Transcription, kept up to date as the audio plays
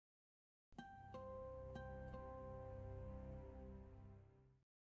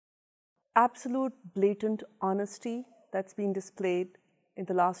absolute blatant honesty that's been displayed in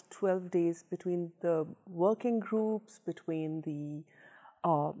the last 12 days between the working groups, between the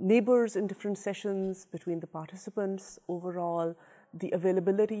neighbors in different sessions, between the participants overall, the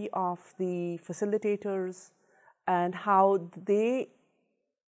availability of the facilitators, and how they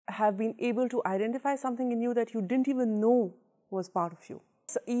have been able to identify something in you that you didn't even know was part of you.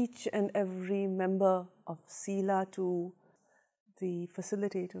 So each and every member of SEALA to the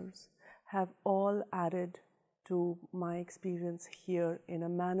facilitators have all added to my experience here in a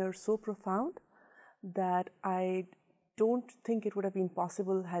manner so profound that I don't think it would have been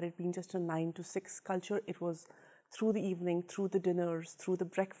possible had it been just a 9 to 6 culture. It was through the evening, through the dinners, through the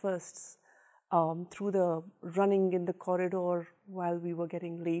breakfasts, through the running in the corridor while we were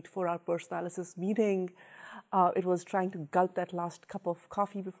getting late for our personalysis meeting. It was trying to gulp that last cup of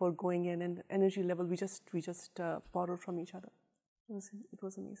coffee before going in, and energy level we just borrowed from each other. It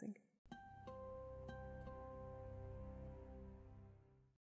was amazing.